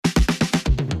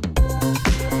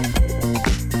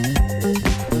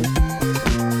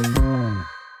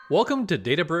Welcome to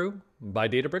Data Brew by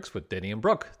Databricks with Danny and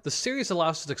Brooke. The series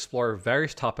allows us to explore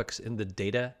various topics in the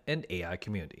data and AI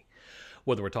community.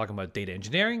 Whether we're talking about data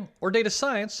engineering or data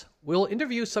science, we'll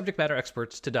interview subject matter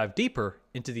experts to dive deeper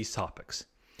into these topics.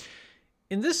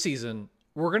 In this season,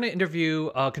 we're going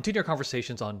to continue our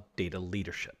conversations on data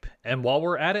leadership. And while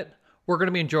we're at it, we're going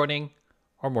to be enjoying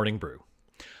our morning brew.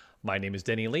 My name is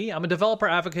Denny Lee. I'm a developer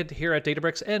advocate here at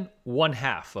Databricks and one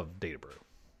half of Data Brew.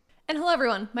 And hello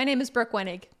everyone, my name is Brooke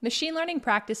Wenig, Machine Learning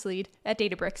Practice Lead at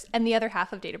Databricks and the other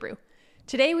half of Data Brew.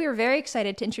 Today we are very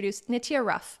excited to introduce Nitya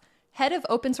Ruff, Head of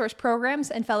Open Source Programs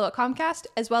and Fellow at Comcast,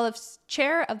 as well as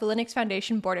Chair of the Linux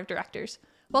Foundation Board of Directors.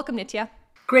 Welcome, Nitya.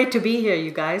 Great to be here,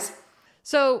 you guys.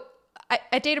 So,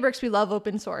 at Databricks we love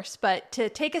open source, but to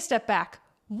take a step back,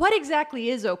 what exactly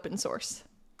is open source?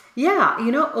 Yeah,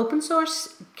 open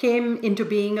source came into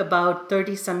being about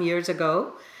 30 some years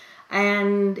ago,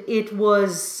 and it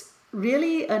was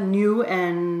really a new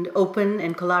and open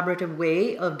and collaborative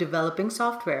way of developing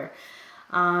software.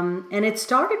 And it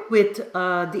started with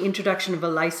the introduction of a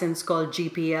license called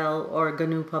GPL, or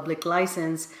GNU Public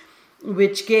License,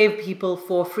 which gave people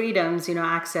four freedoms,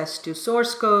 access to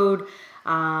source code,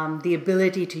 the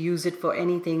ability to use it for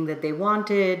anything that they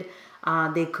wanted.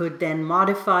 They could then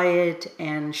modify it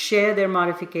and share their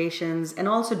modifications and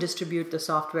also distribute the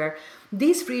software.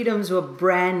 These freedoms were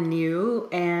brand new,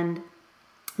 and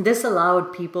this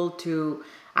allowed people to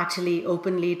actually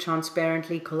openly,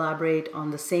 transparently collaborate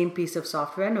on the same piece of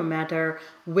software, no matter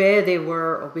where they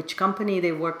were or which company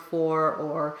they worked for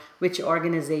or which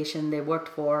organization they worked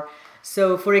for.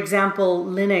 So, for example,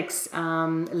 Linus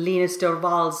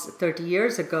Torvalds 30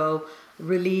 years ago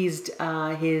released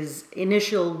his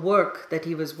initial work that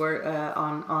he was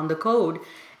on the code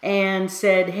and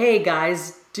said, hey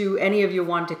guys, do any of you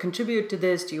want to contribute to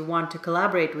this? Do you want to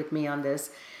collaborate with me on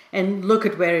this? And look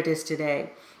at where it is today.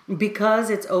 Because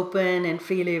it's open and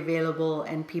freely available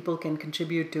and people can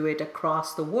contribute to it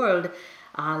across the world,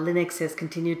 Linux has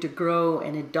continued to grow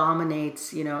and it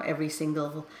dominates, every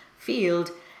single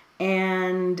field.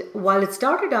 And while it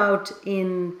started out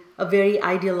in a very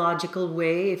ideological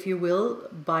way, if you will,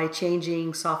 by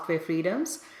changing software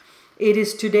freedoms, it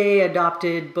is today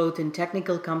adopted both in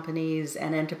technical companies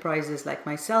and enterprises like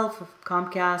myself,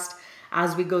 Comcast,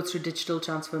 as we go through digital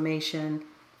transformation.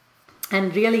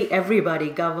 And really everybody,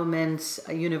 governments,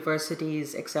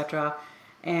 universities, etc.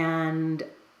 And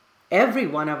every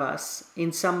one of us,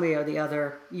 in some way or the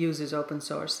other, uses open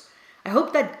source. I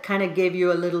hope that kind of gave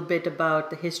you a little bit about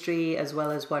the history as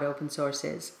well as what open source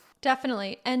is.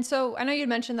 Definitely. And so I know you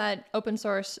mentioned that open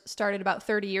source started about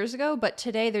 30 years ago, but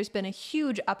today there's been a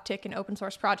huge uptick in open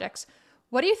source projects.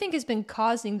 What do you think has been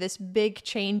causing this big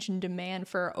change in demand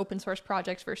for open source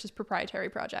projects versus proprietary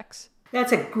projects?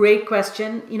 That's a great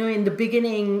question. In the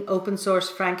beginning, open source,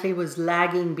 frankly, was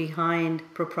lagging behind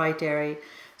proprietary.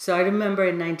 So I remember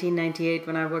in 1998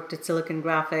 when I worked at Silicon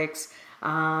Graphics,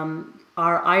 our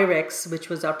IREX, which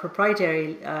was our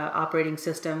proprietary operating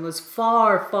system, was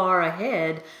far, far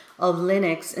ahead of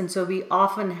Linux. And so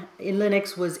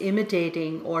Linux was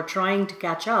imitating or trying to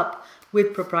catch up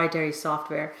with proprietary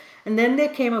software. And then there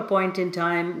came a point in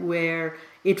time where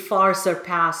it far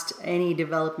surpassed any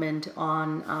development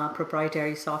on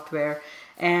proprietary software.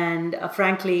 And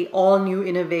frankly, all new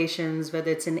innovations,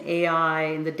 whether it's in AI,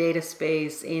 in the data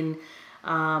space, in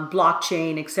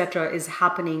blockchain, etc., is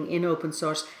happening in open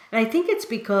source. And I think it's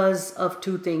because of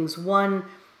two things. One,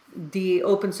 the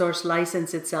open source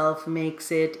license itself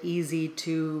makes it easy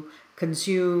to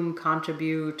consume,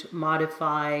 contribute,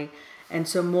 modify, and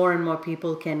so more and more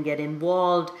people can get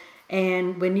involved.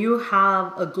 And when you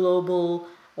have a global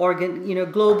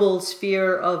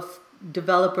sphere of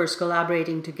developers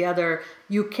collaborating together,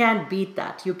 you can't beat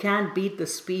that. You can't beat the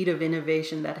speed of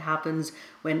innovation that happens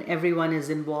when everyone is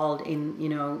involved in,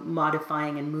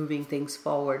 modifying and moving things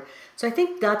forward. So I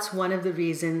think that's one of the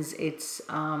reasons it's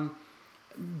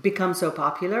become so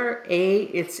popular. A,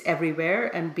 it's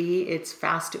everywhere, and B, it's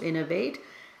fast to innovate.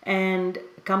 And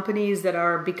companies that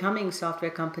are becoming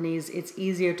software companies, it's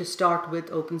easier to start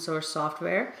with open source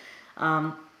software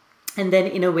and then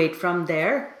innovate from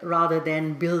there rather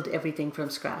than build everything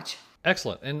from scratch.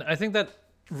 Excellent. And I think that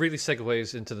really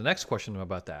segues into the next question I'm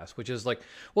about to ask, which is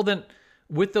then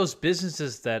with those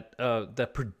businesses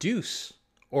that produce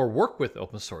or work with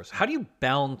open source, how do you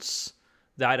balance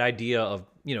that idea of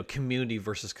community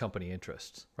versus company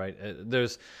interests, right?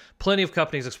 There's plenty of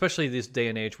companies, especially this day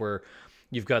and age, where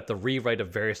you've got the rewrite of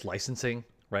various licensing,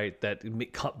 right? That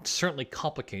certainly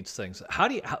complicates things.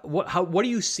 What do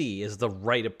you see as the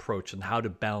right approach and how to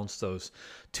balance those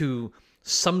two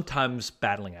sometimes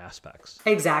battling aspects?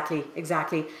 Exactly.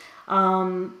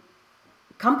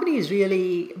 companies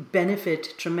really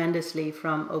benefit tremendously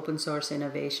from open source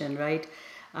innovation, right?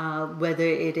 Whether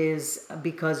it is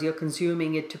because you're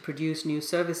consuming it to produce new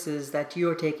services that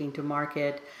you're taking to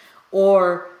market,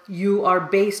 or you are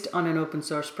based on an open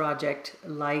source project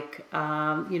like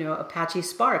Apache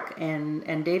Spark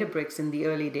and Databricks in the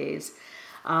early days.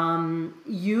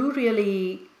 You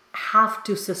really have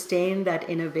to sustain that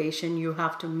innovation. You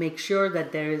have to make sure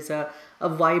that there is a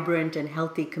vibrant and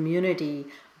healthy community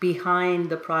behind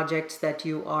the projects that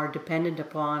you are dependent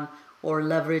upon or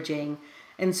leveraging.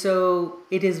 And so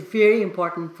it is very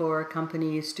important for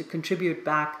companies to contribute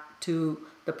back to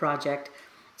the project.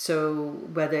 So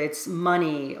whether it's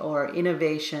money or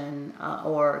innovation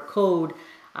or code,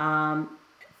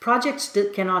 projects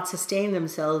cannot sustain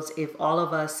themselves if all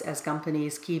of us as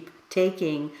companies keep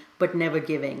taking but never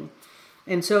giving.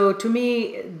 And so to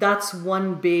me, that's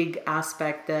one big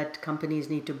aspect that companies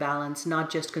need to balance,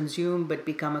 not just consume, but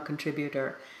become a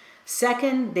contributor.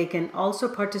 Second, they can also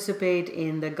participate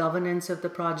in the governance of the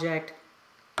project,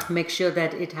 make sure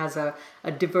that it has a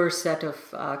diverse set of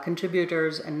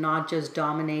contributors and not just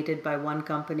dominated by one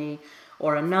company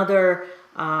or another.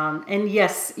 And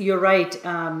yes, you're right,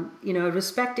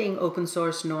 respecting open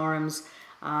source norms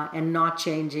and not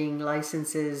changing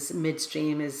licenses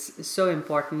midstream is so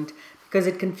important, because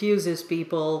it confuses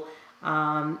people.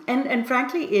 And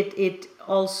frankly, it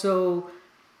also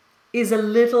is a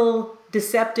little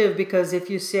deceptive, because if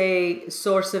you say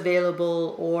source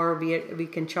available, or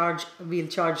we'll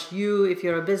charge you if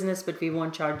you're a business, but we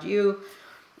won't charge you,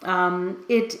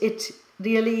 it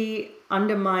really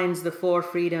undermines the 4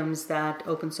 freedoms that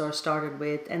open source started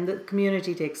with, and the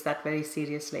community takes that very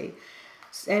seriously.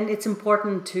 And it's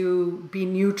important to be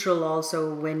neutral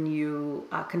also when you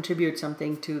contribute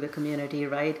something to the community,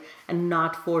 right? And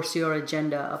not force your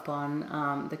agenda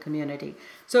upon the community.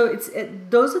 So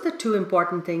those are the 2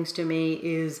 important things to me,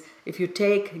 is if you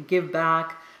take, give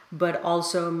back, but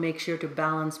also make sure to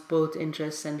balance both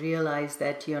interests and realize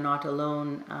that you're not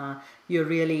alone. You're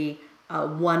really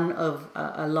one of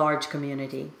a large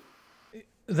community.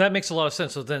 That makes a lot of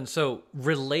sense. So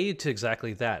related to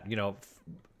exactly that,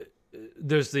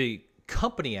 there's the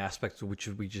company aspect, which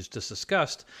we just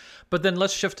discussed, but then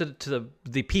let's shift it to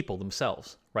the people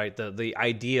themselves, right? The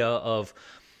idea of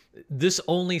this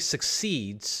only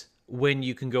succeeds when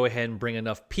you can go ahead and bring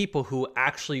enough people who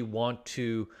actually want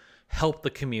to help the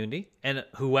community and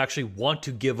who actually want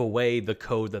to give away the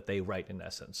code that they write, in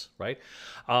essence, right?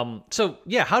 So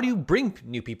yeah, how do you bring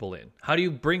new people in? How do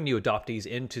you bring new adoptees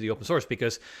into the open source?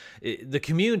 Because the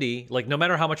community, like, no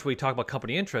matter how much we talk about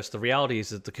company interest, the reality is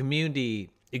that the community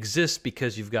exists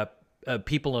because you've got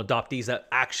people and adoptees that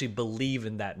actually believe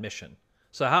in that mission.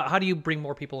 So how do you bring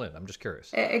more people in? I'm just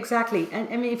curious. Exactly. And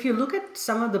I mean, if you look at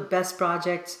some of the best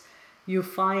projects, you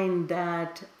find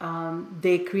that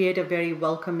they create a very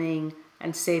welcoming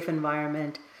and safe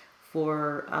environment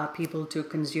for people to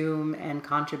consume and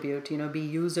contribute, be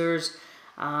users,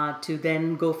 to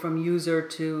then go from user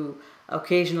to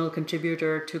occasional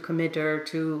contributor to committer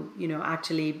to,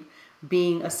 actually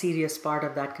being a serious part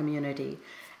of that community.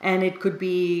 And it could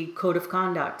be code of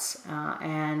conducts,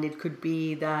 and it could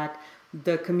be that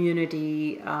the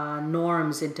community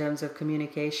norms in terms of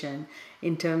communication,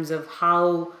 in terms of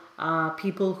how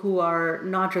people who are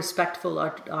not respectful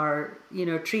are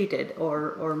treated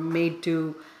or made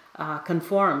to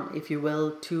conform, if you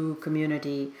will, to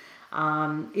community.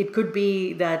 It could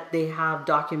be that they have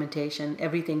documentation,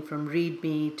 everything from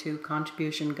README to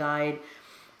contribution guide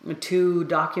to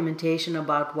documentation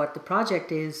about what the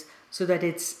project is, so that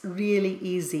it's really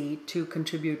easy to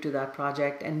contribute to that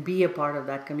project and be a part of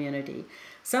that community.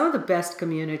 Some of the best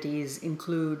communities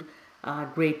include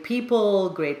great people,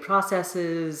 great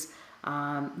processes,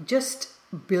 just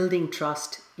building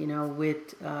trust,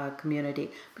 with community,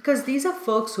 because these are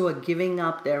folks who are giving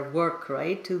up their work,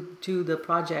 right, to the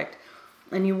project,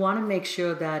 and you want to make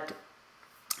sure that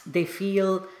they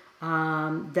feel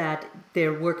that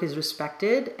their work is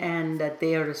respected and that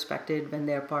they are respected when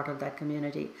they're part of that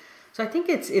community. So I think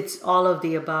it's all of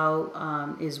the above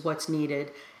is what's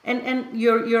needed. And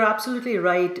you're absolutely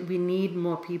right. We need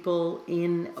more people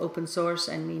in open source,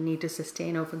 and we need to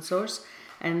sustain open source.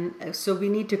 And so we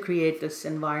need to create this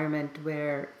environment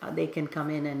where they can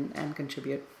come in and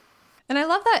contribute. And I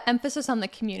love that emphasis on the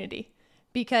community,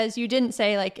 because you didn't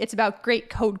say it's about great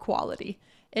code quality.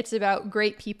 It's about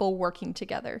great people working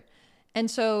together.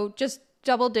 And so just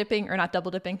doubling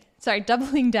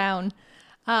down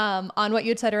on what you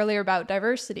had said earlier about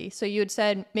diversity. So you had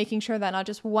said making sure that not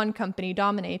just one company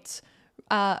dominates.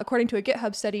 According to a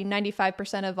GitHub study,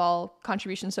 95% of all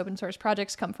contributions to open source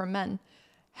projects come from men.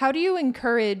 How do you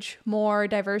encourage more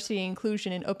diversity and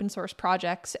inclusion in open source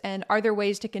projects? And are there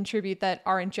ways to contribute that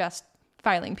aren't just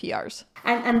filing PRs?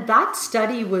 And that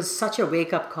study was such a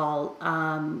wake-up call.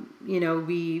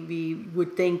 We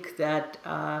would think that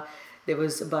there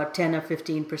was about 10 or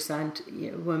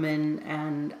 15% women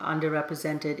and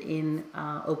underrepresented in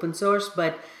open source,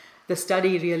 but the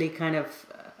study really kind of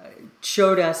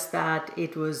showed us that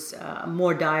it was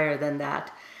more dire than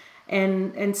that.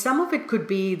 And some of it could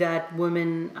be that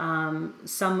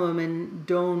some women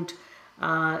don't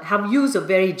have used a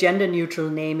very gender neutral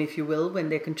name, if you will, when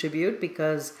they contribute,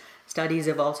 because studies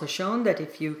have also shown that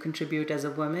if you contribute as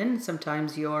a woman,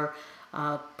 sometimes your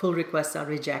pull requests are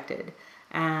rejected.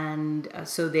 And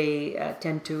so they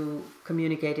tend to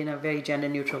communicate in a very gender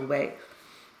neutral way.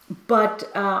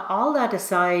 But all that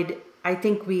aside, I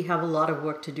think we have a lot of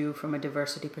work to do from a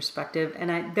diversity perspective.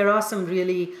 And there are some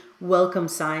really welcome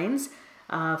signs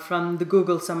from the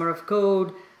Google Summer of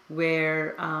Code,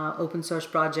 where open source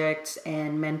projects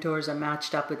and mentors are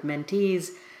matched up with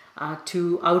mentees,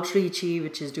 to Outreachy,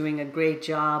 which is doing a great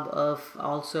job of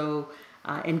also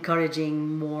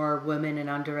encouraging more women and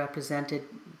underrepresented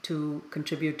to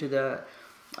contribute to the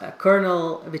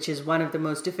kernel, which is one of the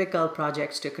most difficult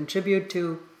projects to contribute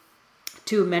to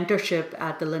mentorship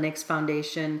at the Linux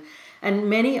Foundation. And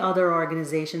many other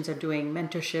organizations are doing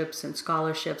mentorships and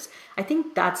scholarships. I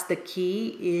think that's the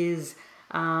key, is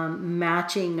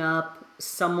matching up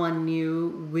someone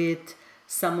new with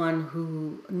someone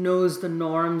who knows the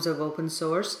norms of open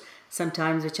source,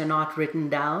 sometimes which are not written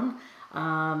down,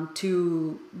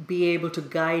 to be able to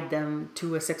guide them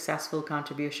to a successful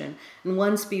contribution. And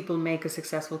once people make a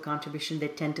successful contribution, they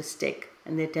tend to stick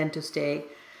and they tend to stay.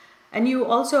 And you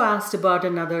also asked about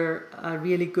another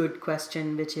really good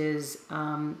question, which is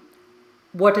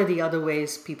what are the other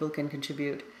ways people can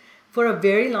contribute? For a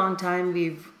very long time,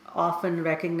 we've often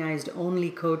recognized only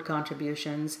code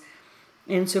contributions.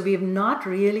 And so we have not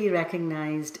really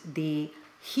recognized the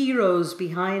heroes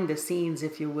behind the scenes,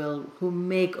 if you will, who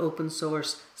make open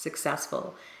source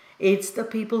successful. It's the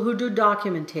people who do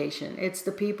documentation. It's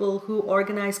the people who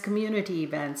organize community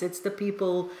events. It's the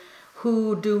people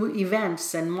who do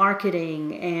events and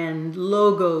marketing and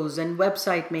logos and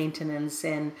website maintenance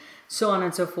and so on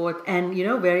and so forth. And,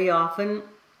 very often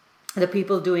the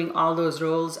people doing all those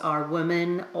roles are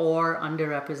women or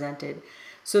underrepresented.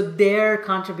 So their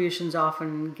contributions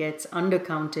often gets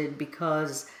undercounted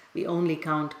because we only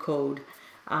count code.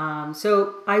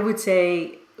 So I would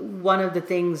say one of the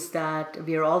things that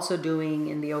we are also doing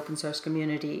in the open source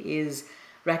community is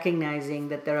recognizing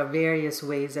that there are various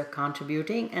ways of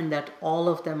contributing and that all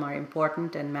of them are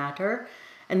important and matter.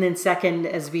 And then second,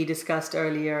 as we discussed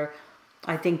earlier,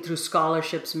 I think through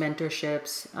scholarships,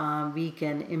 mentorships, we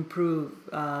can improve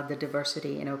the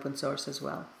diversity in open source as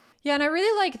well. Yeah, and I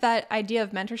really like that idea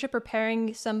of mentorship, or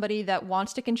pairing somebody that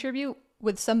wants to contribute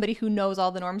with somebody who knows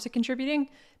all the norms of contributing.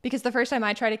 Because the first time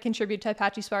I tried to contribute to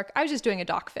Apache Spark, I was just doing a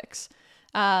doc fix.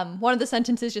 One of the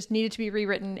sentences just needed to be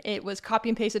rewritten. It was copy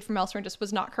and pasted from elsewhere and just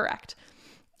was not correct.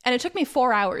 And it took me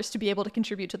 4 hours to be able to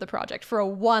contribute to the project for a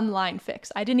 1-line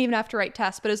fix. I didn't even have to write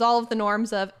tests, but it's all of the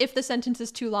norms of if the sentence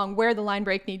is too long, where the line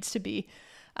break needs to be.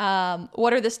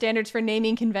 What are the standards for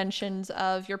naming conventions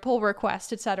of your pull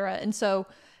request, etc. And so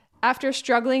after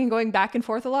struggling and going back and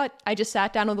forth a lot, I just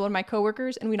sat down with one of my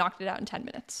coworkers and we knocked it out in 10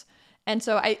 minutes. And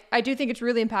so I do think it's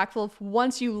really impactful if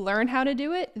once you learn how to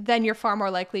do it, then you're far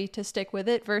more likely to stick with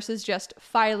it versus just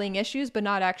filing issues, but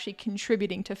not actually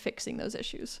contributing to fixing those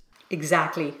issues.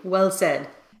 Exactly. Well said.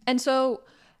 And so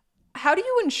how do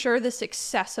you ensure the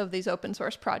success of these open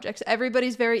source projects?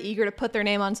 Everybody's very eager to put their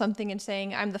name on something and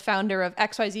saying, I'm the founder of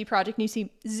XYZ project, and you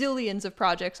see zillions of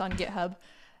projects on GitHub.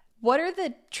 What are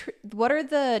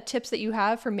the tips that you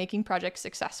have for making projects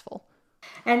successful?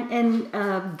 And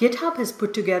GitHub has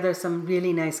put together some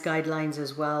really nice guidelines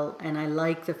as well. And I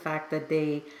like the fact that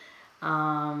they,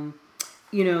 build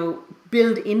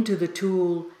into the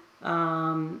tool,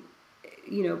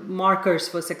 markers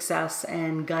for success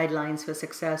and guidelines for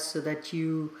success so that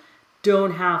you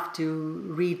don't have to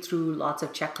read through lots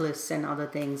of checklists and other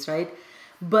things, right?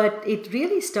 But it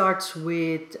really starts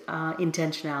with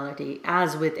intentionality,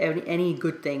 as with any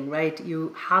good thing, right?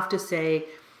 You have to say,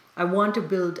 I want to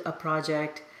build a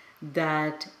project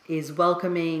that is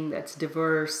welcoming, that's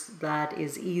diverse, that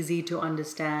is easy to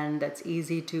understand, that's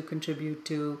easy to contribute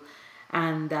to,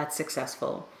 and that's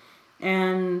successful.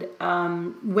 And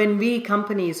when we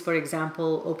companies, for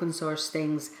example, open source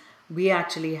things, we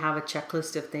actually have a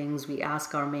checklist of things we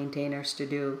ask our maintainers to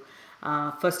do.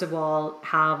 First of all,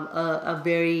 have a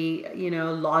very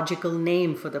logical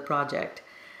name for the project.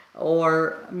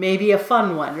 or maybe a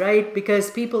fun one, right? Because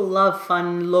people love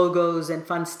fun logos and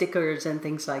fun stickers and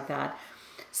things like that.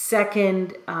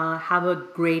 Second, have a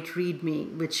great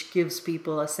README, which gives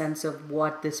people a sense of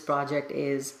what this project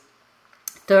is.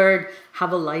 Third,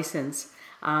 have a license.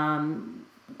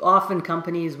 Often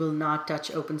companies will not touch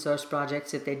open source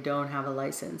projects if they don't have a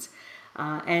license.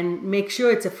 And make sure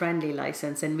it's a friendly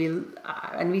license. And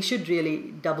we should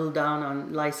really double down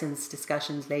on license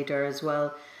discussions later as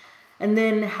well. And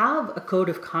then have a code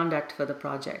of conduct for the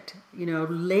project,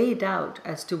 laid out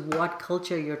as to what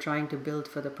culture you're trying to build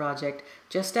for the project,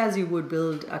 just as you would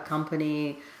build a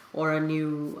company or a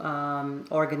new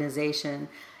organization.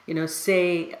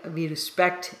 Say we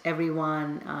respect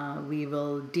everyone, we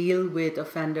will deal with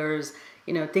offenders,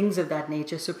 things of that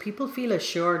nature. So people feel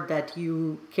assured that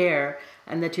you care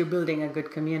and that you're building a good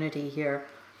community here.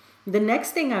 The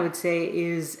next thing I would say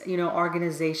is,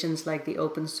 organizations like the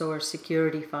Open Source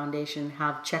Security Foundation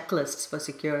have checklists for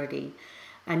security.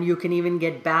 And you can even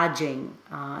get badging,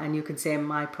 and you can say,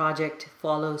 my project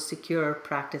follows secure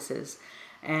practices,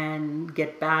 and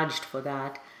get badged for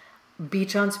that. Be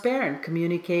transparent,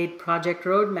 communicate project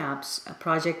roadmaps,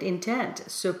 project intent,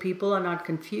 so people are not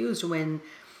confused when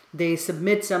they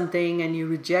submit something and you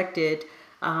reject it.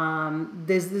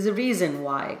 There's a reason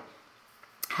why.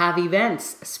 Have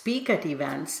events, speak at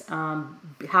events,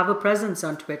 have a presence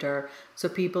on Twitter so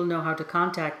people know how to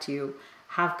contact you.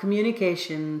 Have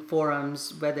communication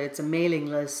forums, whether it's a mailing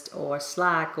list or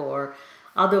Slack or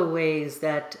other ways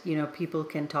that people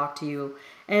can talk to you.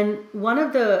 And one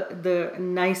of the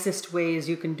nicest ways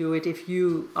you can do it, if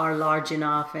you are large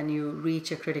enough and you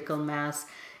reach a critical mass,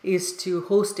 is to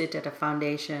host it at a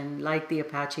foundation like the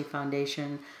Apache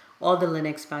Foundation or the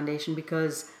Linux Foundation,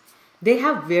 because they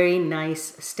have very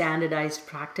nice standardized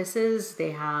practices.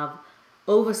 They have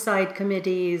oversight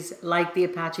committees, like the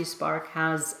Apache Spark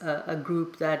has a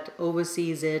group that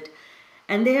oversees it.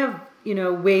 And they have,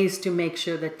 ways to make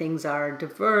sure that things are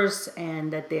diverse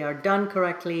and that they are done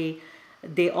correctly.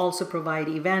 They also provide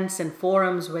events and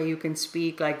forums where you can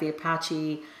speak, like the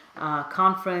Apache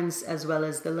conference, as well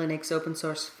as the Linux Open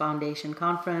Source Foundation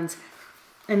conference.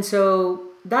 And so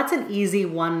that's an easy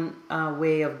one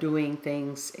way of doing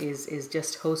things, is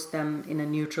just host them in a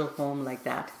neutral home like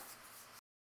that.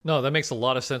 No, that makes a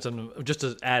lot of sense. And just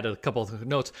to add a couple of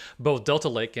notes, both Delta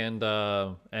Lake and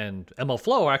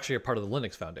MLflow are actually a part of the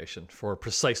Linux Foundation for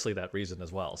precisely that reason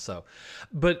as well. So,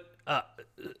 but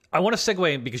I want to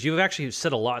segue in because you've actually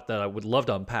said a lot that I would love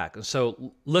to unpack. And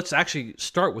so let's actually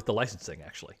start with the licensing,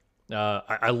 actually.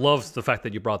 I love the fact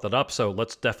that you brought that up, so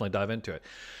let's definitely dive into it.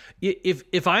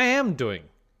 If I am doing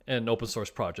an open source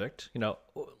project,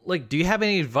 do you have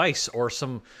any advice or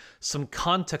some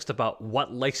context about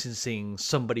what licensing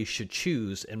somebody should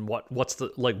choose and what's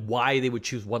the why they would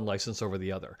choose one license over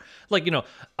the other?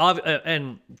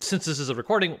 And since this is a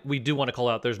recording, we do want to call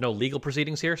out there's no legal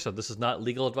proceedings here, so this is not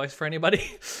legal advice for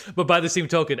anybody. But by the same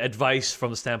token, advice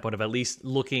from the standpoint of at least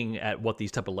looking at what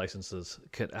these type of licenses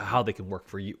how they can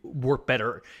work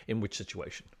better in which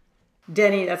situation.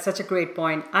 Denny, that's such a great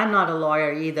point. I'm not a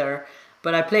lawyer either,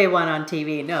 but I play one on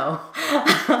TV. No.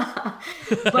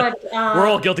 But we're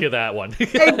all guilty of that one.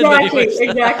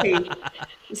 Exactly.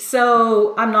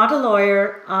 So I'm not a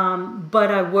lawyer, but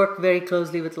I work very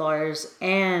closely with lawyers,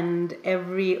 and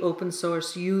every open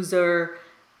source user,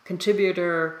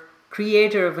 contributor,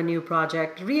 creator of a new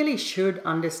project really should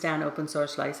understand open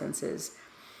source licenses.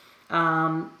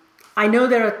 I know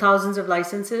there are thousands of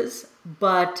licenses,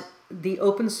 but the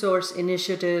Open Source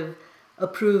Initiative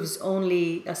approves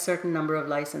only a certain number of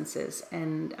licenses.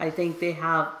 And I think they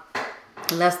have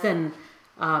less than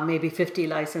maybe 50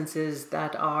 licenses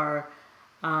that are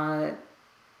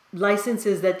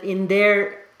licenses that in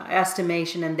their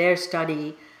estimation and their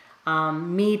study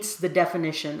meets the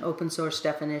definition, open source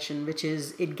definition, which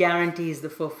is it guarantees the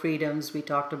four freedoms we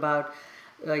talked about,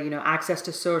 access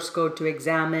to source code to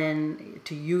examine,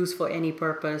 to use for any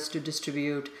purpose, to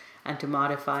distribute, and to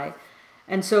modify.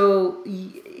 And so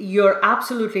you're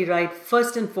absolutely right.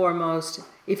 First and foremost,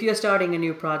 if you're starting a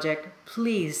new project,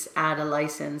 please add a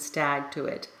license tag to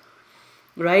it,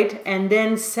 right? And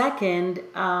then second,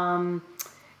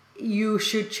 you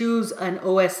should choose an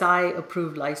OSI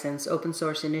approved license, Open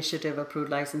Source Initiative approved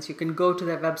license. You can go to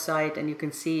their website and you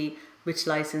can see which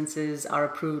licenses are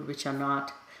approved, which are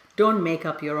not. Don't make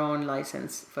up your own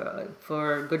license,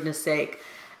 for goodness sake.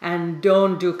 And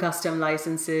don't do custom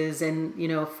licenses and,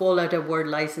 four-letter word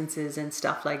licenses and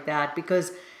stuff like that.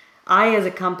 Because I, as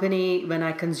a company, when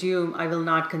I consume, I will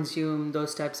not consume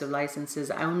those types of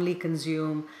licenses. I only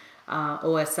consume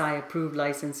OSI-approved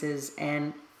licenses.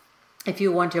 And if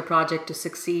you want your project to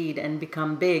succeed and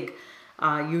become big,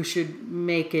 you should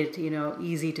make it,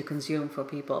 easy to consume for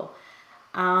people.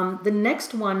 The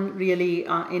next one really,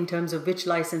 in terms of which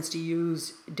license to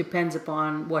use, depends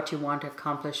upon what you want to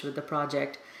accomplish with the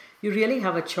project. You really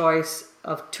have a choice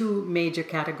of two major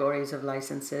categories of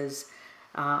licenses,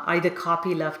 either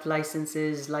copyleft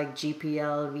licenses like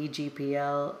GPL,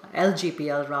 VGPL,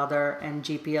 LGPL rather, and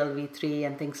GPL v3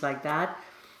 and things like that,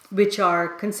 which are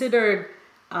considered,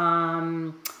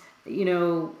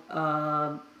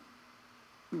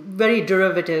 very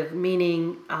derivative,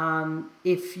 meaning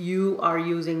if you are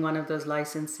using one of those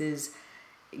licenses,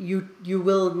 you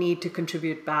will need to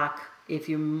contribute back if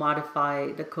you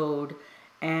modify the code,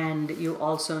 and you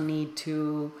also need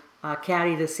to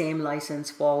carry the same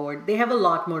license forward. They have a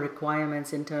lot more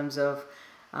requirements in terms of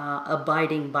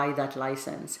abiding by that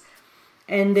license.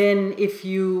 And then if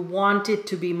you want it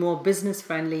to be more business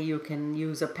friendly, you can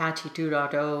use Apache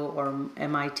 2.0 or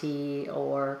MIT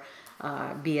or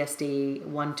BSD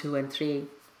 1, 2, and 3.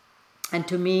 And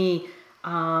to me,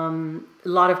 a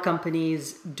lot of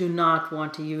companies do not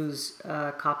want to use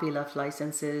copyleft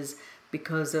licenses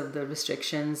because of the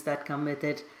restrictions that come with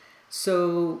it.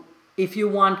 So if you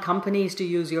want companies to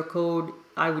use your code,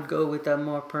 I would go with a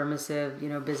more permissive,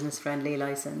 business-friendly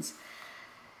license.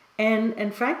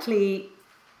 And frankly,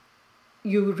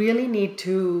 you really need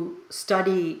to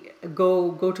study,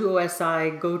 go to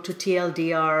OSI, go to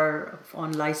TLDR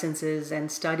on licenses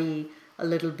and study a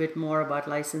little bit more about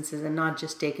licenses and not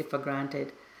just take it for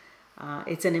granted.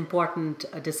 It's an important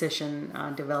decision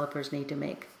developers need to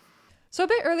make. So a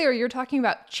bit earlier, you were talking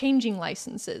about changing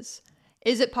licenses.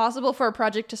 Is it possible for a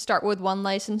project to start with one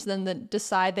license, then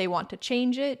decide they want to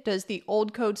change it? Does the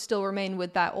old code still remain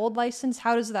with that old license?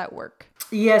 How does that work?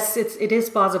 Yes, it is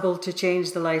possible to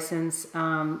change the license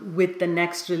with the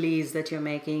next release that you're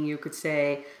making. You could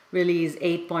say release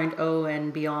 8.0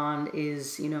 and beyond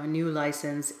is a new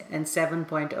license, and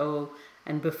 7.0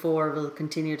 and before will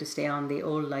continue to stay on the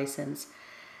old license.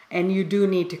 And you do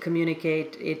need to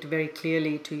communicate it very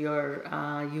clearly to your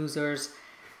users.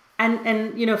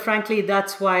 And frankly,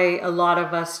 that's why a lot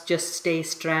of us just stay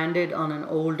stranded on an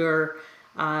older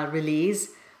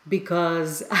release,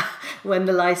 because when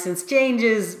the license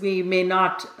changes, we may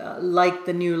not like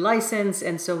the new license,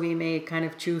 and so we may kind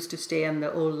of choose to stay on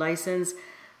the old license,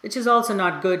 which is also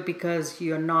not good because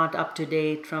you're not up to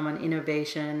date from an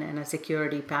innovation and a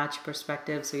security patch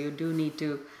perspective. So you do need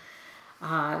to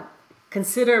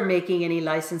consider making any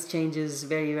license changes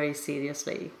very, very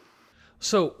seriously.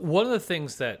 So one of the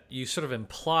things that you sort of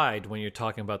implied when you're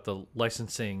talking about the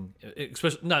licensing,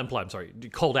 especially not implied, I'm sorry,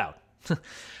 called out,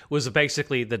 was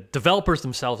basically the developers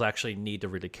themselves actually need to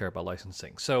really care about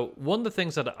licensing. So one of the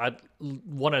things that I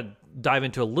want to dive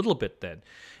into a little bit then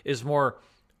is more,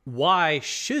 why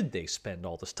should they spend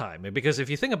all this time? Because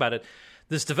if you think about it,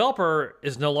 this developer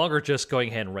is no longer just going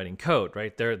ahead and writing code,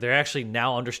 right? They're actually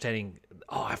now understanding,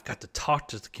 I've got to talk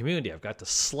to the community. I've got to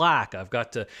Slack. I've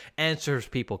got to answer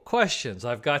people questions.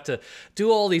 I've got to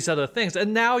do all these other things.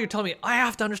 And now you're telling me I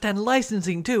have to understand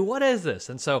licensing too. What is this?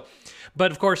 And so,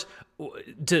 but of course,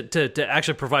 to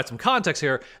actually provide some context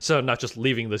here, so not just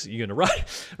leaving this unit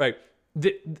right?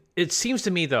 It seems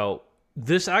to me, though,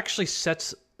 this actually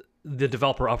sets the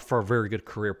developer up for a very good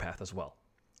career path as well,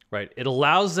 right? It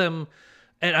allows them.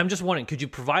 And I'm just wondering, could you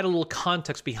provide a little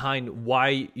context behind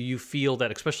why you feel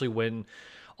that, especially when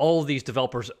all of these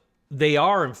developers, they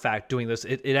are in fact doing this,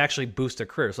 it actually boosts their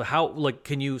career? So how,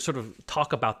 can you sort of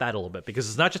talk about that a little bit? Because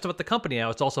it's not just about the company now,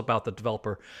 it's also about the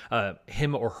developer,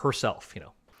 him or herself,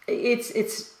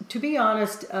 It's to be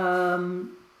honest,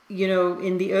 in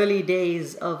the early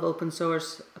days of open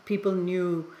source, people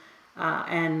knew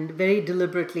and very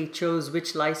deliberately chose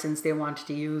which license they wanted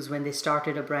to use when they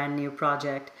started a brand new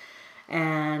project.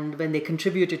 And when they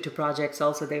contributed to projects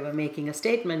also, they were making a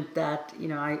statement that,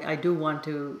 I do want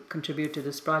to contribute to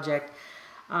this project.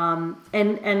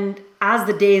 And as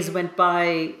the days went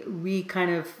by, we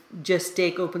kind of just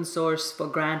take open source for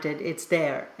granted. It's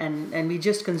there, and we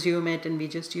just consume it and we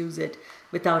just use it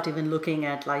without even looking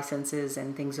at licenses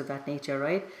and things of that nature,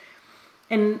 right?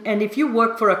 And if you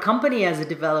work for a company as a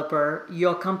developer,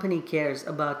 your company cares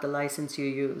about the license you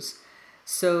use.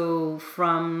 So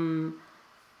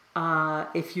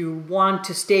if you want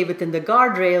to stay within the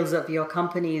guardrails of your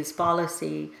company's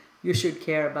policy, you should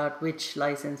care about which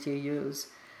license you use.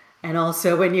 And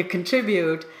also when you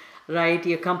contribute, right,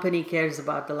 your company cares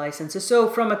about the licenses. So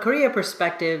from a career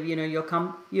perspective, you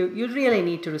really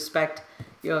need to respect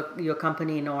your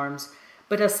company norms.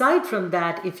 But aside from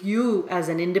that, if you as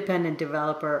an independent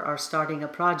developer are starting a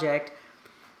project,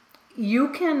 you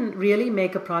can really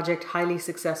make a project highly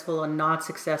successful or not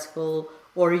successful,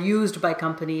 or used by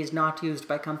companies, not used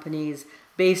by companies,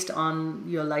 based on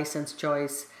your license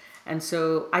choice. And so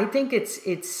I think it's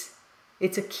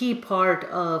a key part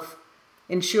of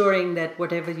ensuring that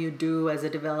whatever you do as a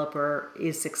developer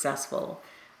is successful,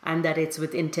 and that it's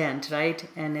with intent, right?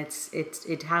 And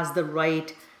it has the right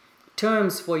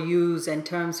terms for use and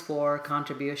terms for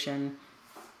contribution,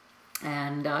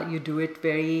 and you do it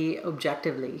very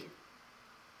objectively.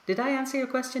 Did I answer your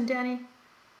question, Danny?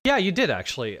 Yeah, you did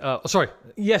actually. Sorry.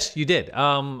 Yes, you did.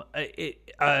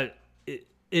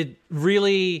 It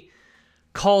really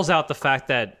calls out the fact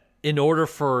that in order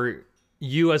for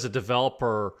you as a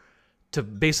developer to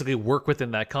basically work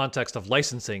within that context of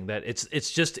licensing, that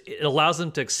it allows them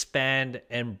to expand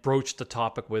and broach the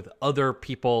topic with other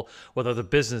people, with other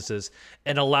businesses,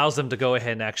 and allows them to go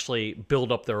ahead and actually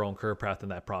build up their own career path in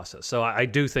that process. So I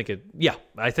do think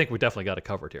I think we definitely got it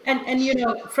covered here. And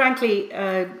frankly,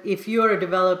 if you're a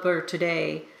developer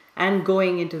today and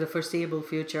going into the foreseeable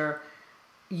future,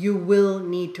 you will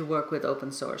need to work with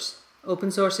open source.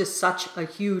 Open source is such a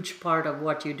huge part of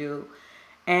what you do.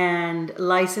 And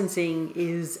licensing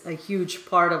is a huge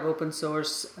part of open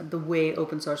source, the way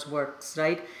open source works,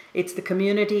 right? It's the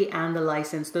community and the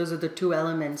license. Those are the two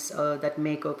elements that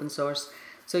make open source.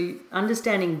 So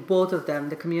understanding both of them,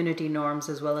 the community norms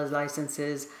as well as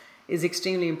licenses, is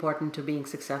extremely important to being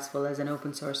successful as an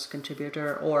open source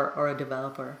contributor or a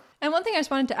developer. And one thing I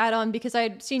just wanted to add on, because I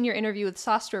had seen your interview with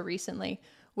Sastra recently,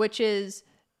 which is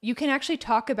you can actually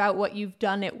talk about what you've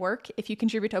done at work if you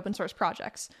contribute to open source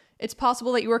projects. It's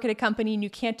possible that you work at a company and you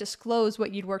can't disclose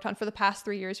what you'd worked on for the past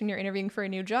 3 years when you're interviewing for a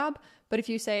new job. But if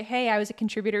you say, hey, I was a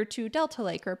contributor to Delta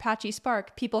Lake or Apache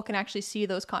Spark, people can actually see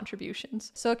those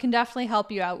contributions. So it can definitely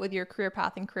help you out with your career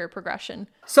path and career progression.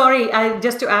 Sorry,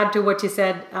 just to add to what you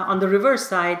said, on the reverse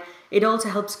side, it also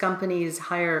helps companies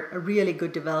hire really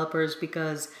good developers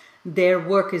because their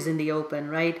work is in the open,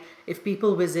 right? If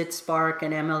people visit Spark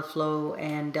and MLflow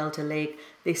and Delta Lake,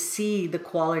 they see the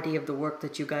quality of the work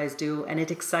that you guys do, and it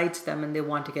excites them and they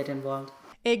want to get involved.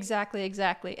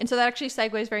 Exactly. And so that actually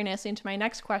segues very nicely into my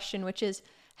next question, which is,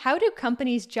 how do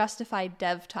companies justify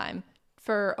dev time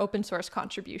for open source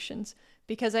contributions?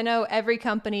 Because I know every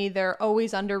company, they're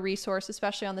always under-resourced,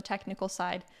 especially on the technical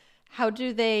side. How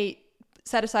do they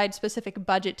set aside specific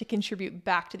budget to contribute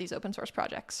back to these open source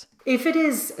projects? If it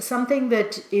is something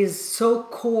that is so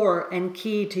core and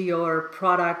key to your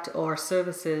product or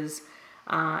services,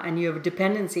 and you have a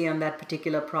dependency on that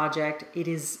particular project, it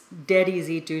is dead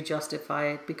easy to justify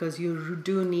it because you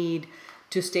do need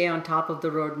to stay on top of the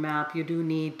roadmap. You do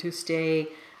need to stay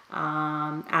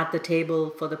at the table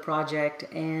for the project,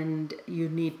 and you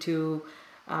need to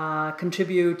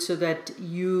contribute so that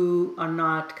you are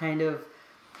not kind of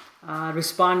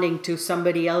responding to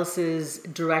somebody else's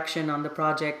direction on the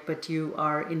project, but you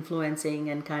are influencing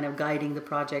and kind of guiding the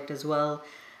project as well.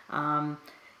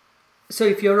 So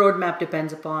if your roadmap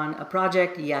depends upon a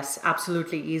project, yes,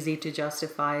 absolutely easy to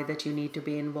justify that you need to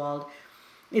be involved.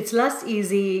 It's less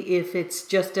easy if it's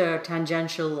just a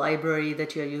tangential library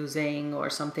that you're using or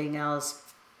something else,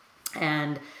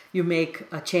 and you make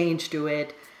a change to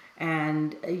it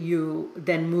and you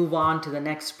then move on to the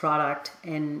next product,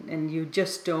 and you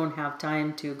just don't have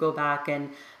time to go back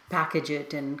and package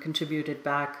it and contribute it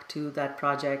back to that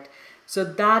project. So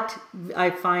that I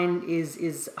find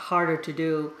is harder to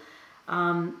do.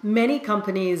 Many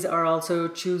companies are also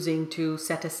choosing to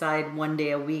set aside 1 day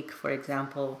a week, for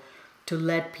example, to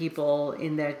let people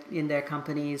in their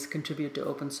companies contribute to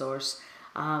open source.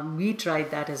 We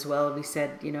tried that as well. We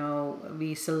said,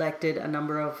 we selected a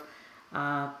number of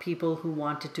people who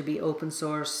wanted to be open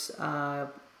source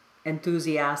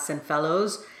enthusiasts and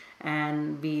fellows,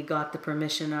 and we got the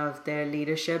permission of their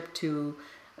leadership to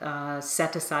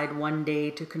set aside 1 day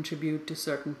to contribute to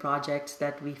certain projects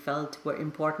that we felt were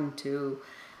important to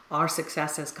our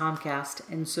success as Comcast.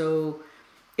 And so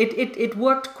it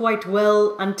worked quite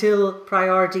well until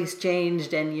priorities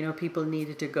changed and, people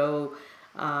needed to go,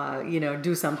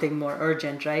 do something more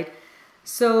urgent, right?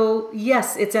 So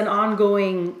yes, it's an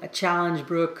ongoing challenge,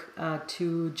 Brooke,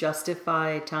 to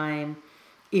justify time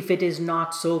if it is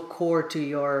not so core to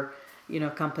your,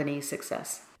 company's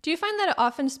success. Do you find that it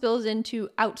often spills into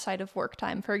outside of work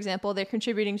time? For example, they're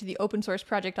contributing to the open source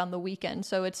project on the weekend,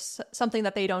 so it's something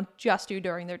that they don't just do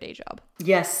during their day job.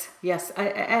 Yes.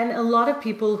 And a lot of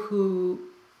people who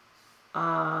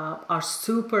are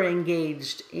super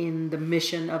engaged in the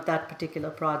mission of that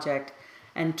particular project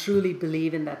and truly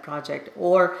believe in that project.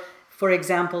 Or, for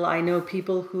example, I know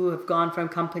people who have gone from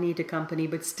company to company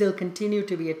but still continue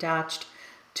to be attached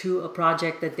to a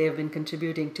project that they've been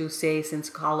contributing to, say, since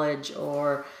college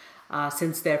or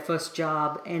since their first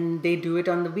job, and they do it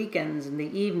on the weekends and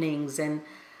the evenings. And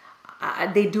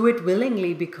they do it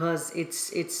willingly because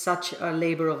it's such a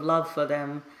labor of love for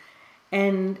them.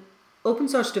 And open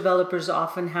source developers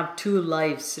often have two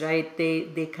lives, right?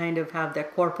 They kind of have their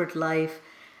corporate life,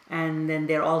 and then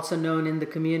they're also known in the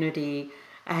community,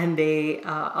 and they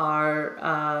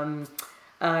are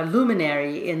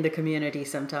luminary in the community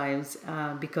sometimes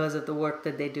because of the work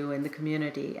that they do in the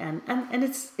community. And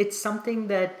it's something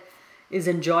that is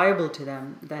enjoyable to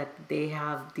them, that they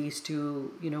have these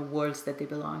two, worlds that they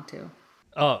belong to.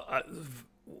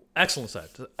 Excellent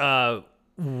set.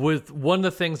 With one of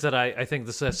the things that I think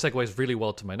this segues really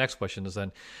well to my next question is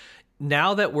then,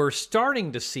 now that we're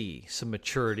starting to see some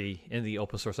maturity in the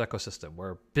open source ecosystem,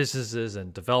 where businesses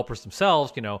and developers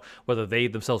themselves, whether they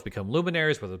themselves become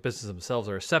luminaries, whether businesses themselves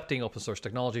are accepting open source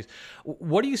technologies,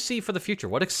 what do you see for the future?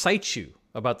 What excites you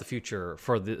about the future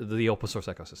for the open source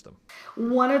ecosystem?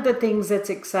 One of the things that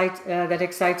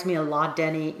excites me a lot,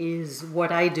 Denny, is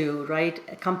what I do,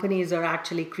 right? Companies are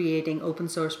actually creating open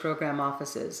source program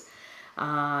offices.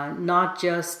 Not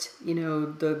just,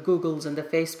 the Googles and the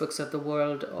Facebooks of the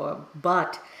world,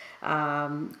 but,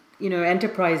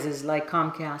 enterprises like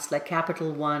Comcast, like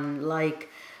Capital One, like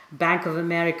Bank of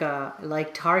America,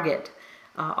 like Target,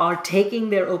 are taking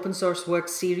their open source work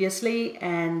seriously,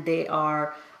 and they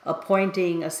are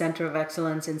appointing a center of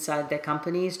excellence inside their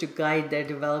companies to guide their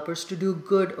developers to do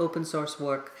good open source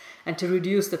work and to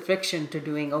reduce the friction to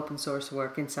doing open source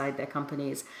work inside their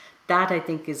companies. That, I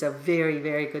think, is a very,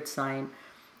 very good sign.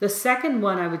 The second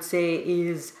one I would say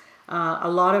is a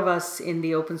lot of us in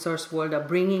the open source world are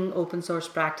bringing open source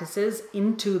practices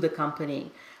into the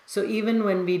company. So even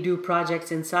when we do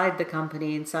projects inside the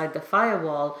company, inside the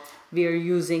firewall, we are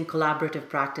using collaborative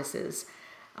practices.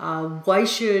 Why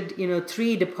should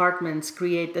three departments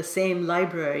create the same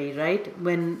library, right?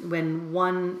 When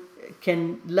one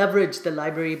can leverage the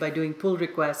library by doing pull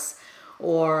requests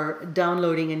or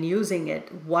downloading and using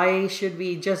it. Why should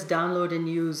we just download and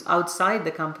use outside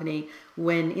the company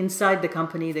when inside the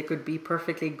company there could be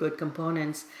perfectly good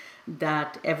components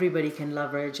that everybody can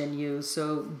leverage and use?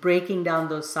 So breaking down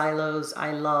those silos,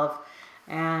 I love.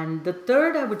 And the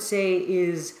third, I would say,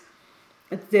 is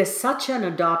there's such an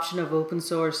adoption of open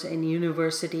source in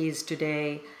universities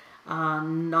today,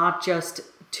 not just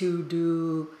to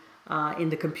do in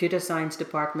the computer science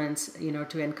departments,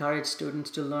 to encourage students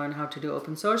to learn how to do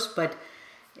open source, but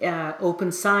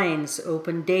open science,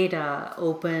 open data,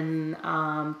 open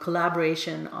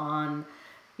collaboration on,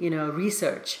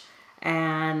 research.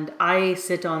 And I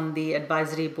sit on the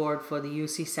advisory board for the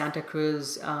UC Santa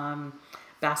Cruz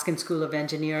Baskin School of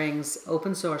Engineering's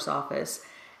open source office.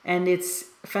 And it's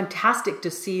fantastic to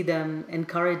see them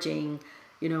encouraging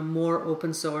more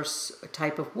open source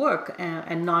type of work,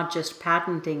 and not just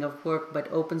patenting of work,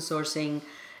 but open sourcing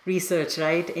research,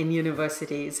 right, in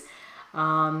universities.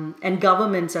 And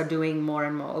governments are doing more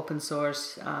and more open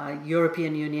source.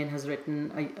 European Union has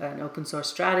written an open source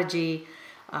strategy.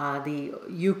 The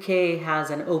UK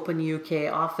has an Open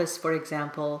UK office, for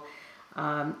example.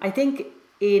 I think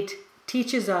it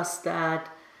teaches us that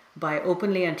by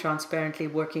openly and transparently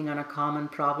working on a common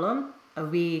problem,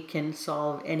 we can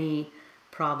solve any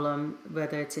problem,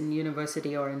 whether it's in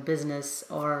university or in business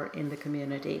or in the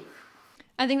community.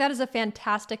 I think that is a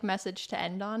fantastic message to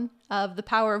end on, of the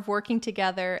power of working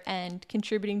together and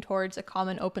contributing towards a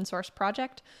common open source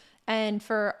project. And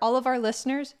for all of our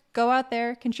listeners, go out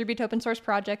there, contribute to open source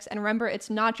projects, and remember, it's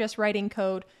not just writing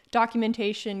code,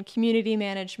 documentation, community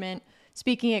management,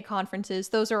 speaking at conferences.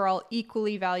 Those are all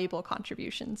equally valuable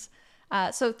contributions.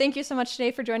 So thank you so much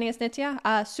today for joining us,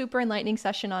 Nitya. Super enlightening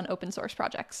session on open source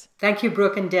projects. Thank you,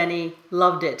 Brooke and Denny.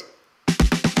 Loved it.